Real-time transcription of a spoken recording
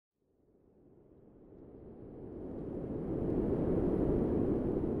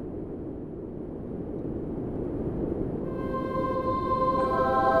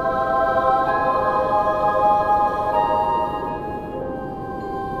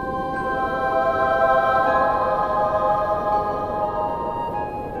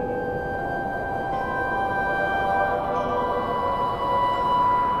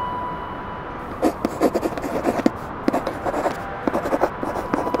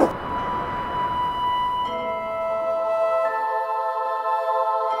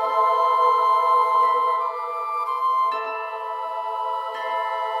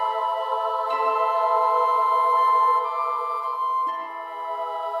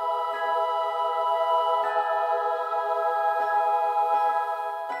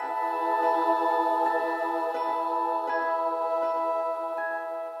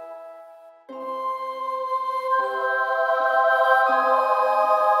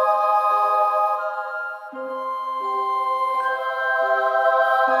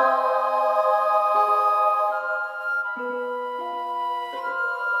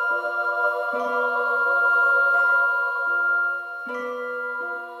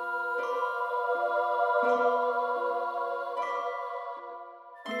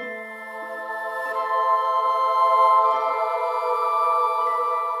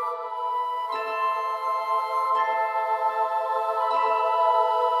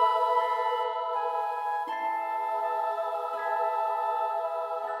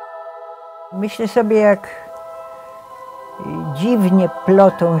Myślę sobie, jak dziwnie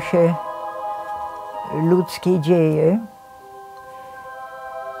plotą się ludzkie dzieje.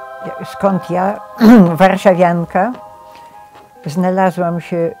 Skąd ja, warszawianka, znalazłam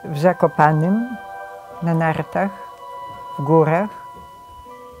się w Zakopanem, na nartach, w górach.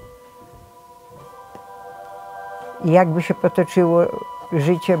 I jakby się potoczyło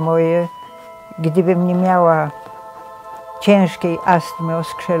życie moje, gdybym nie miała ciężkiej astmy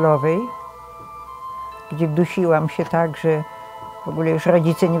oskrzelowej, gdzie dusiłam się tak, że w ogóle już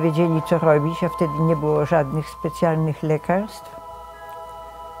rodzice nie wiedzieli, co robić, a wtedy nie było żadnych specjalnych lekarstw.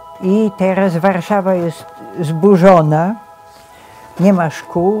 I teraz Warszawa jest zburzona, nie ma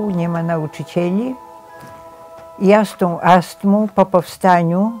szkół, nie ma nauczycieli. I ja z tą astmą po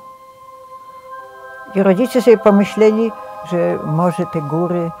powstaniu, i rodzice sobie pomyśleli, że może te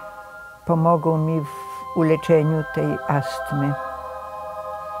góry pomogą mi w uleczeniu tej astmy.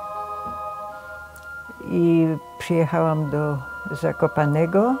 I przyjechałam do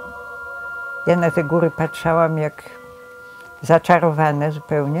Zakopanego. Ja na te góry patrzałam jak zaczarowana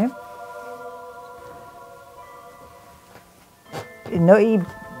zupełnie. No i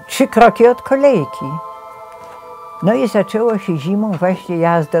 3 kroki od kolejki. No i zaczęło się zimą właśnie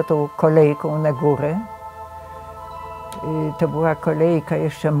jazda tą kolejką na górę. To była kolejka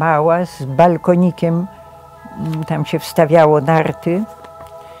jeszcze mała, z balkonikiem, tam się wstawiało narty.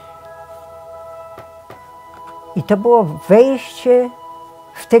 I to było wejście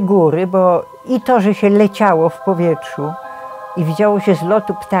w te góry, bo i to, że się leciało w powietrzu i widziało się z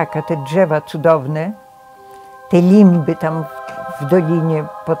lotu ptaka te drzewa cudowne, te limby tam w dolinie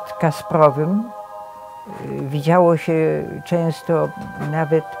pod Kasprowym. Widziało się często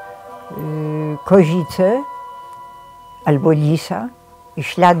nawet kozice albo lisa i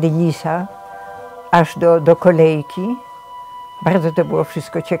ślady lisa aż do kolejki. Bardzo to było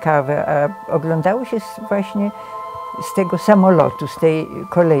wszystko ciekawe, a oglądało się właśnie z tego samolotu, z tej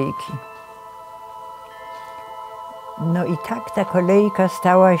kolejki. No i tak ta kolejka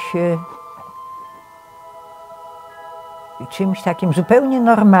stała się czymś takim zupełnie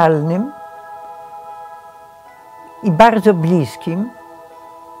normalnym i bardzo bliskim,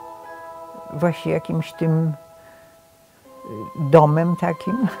 właśnie jakimś tym domem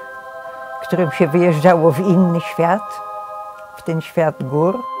takim, którym się wyjeżdżało w inny świat, w ten świat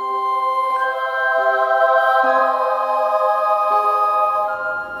gór.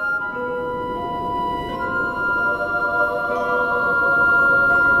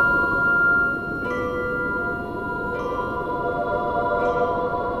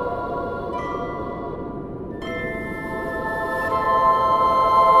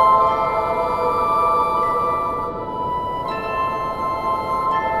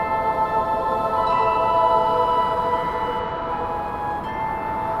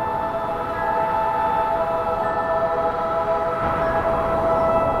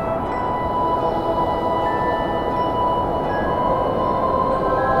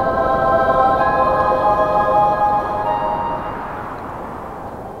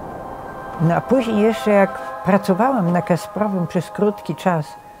 No a później jeszcze jak pracowałam na Kasprowym przez krótki czas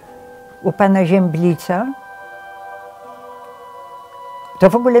u pana Ziemblica, to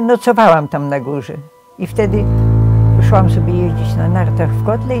w ogóle nocowałam tam na górze. I wtedy szłam sobie jeździć na nartach w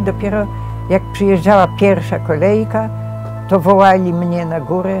kotle i dopiero jak przyjeżdżała pierwsza kolejka, to wołali mnie na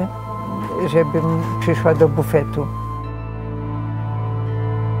górę, żebym przyszła do bufetu.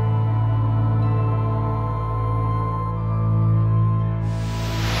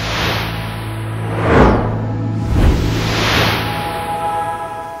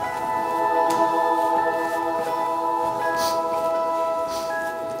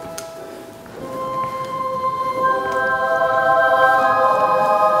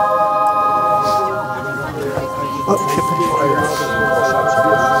 O,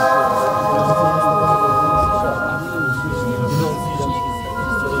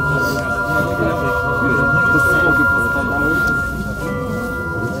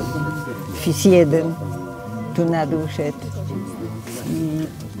 Fis jeden tu na dół szedł i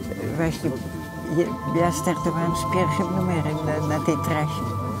właśnie ja startowałam z pierwszym numerem na tej trasie.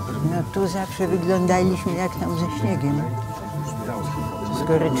 No tu zawsze wyglądaliśmy jak tam ze śniegiem z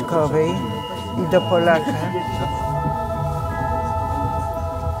Goryczkowej i do Polaka.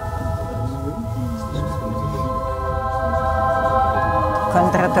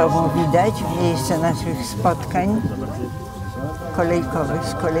 Kondratową widać, miejsce naszych spotkań kolejkowych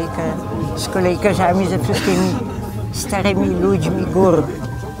z kolejkarzami, ze wszystkimi starymi ludźmi gór.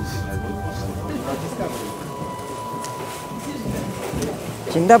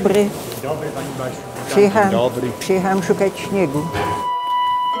 Dzień dobry. Dzień dobry, pani Basiu. Przyjechałam szukać śniegu.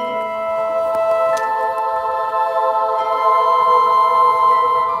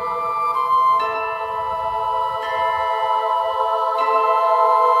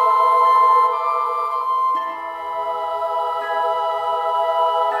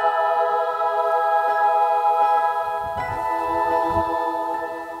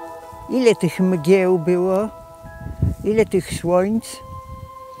 Ile tych mgieł było, ile tych słońc,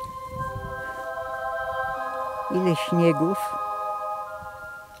 ile śniegów.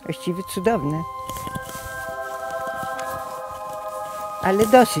 Właściwie cudowne. Ale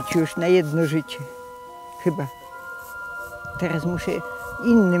dosyć już na jedno życie, chyba. Teraz muszę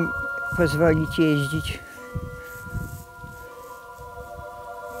innym pozwolić jeździć.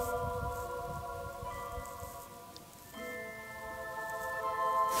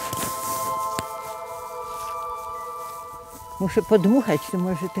 Muszę podmuchać, to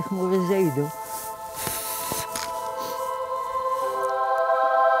może te chmury zejdą.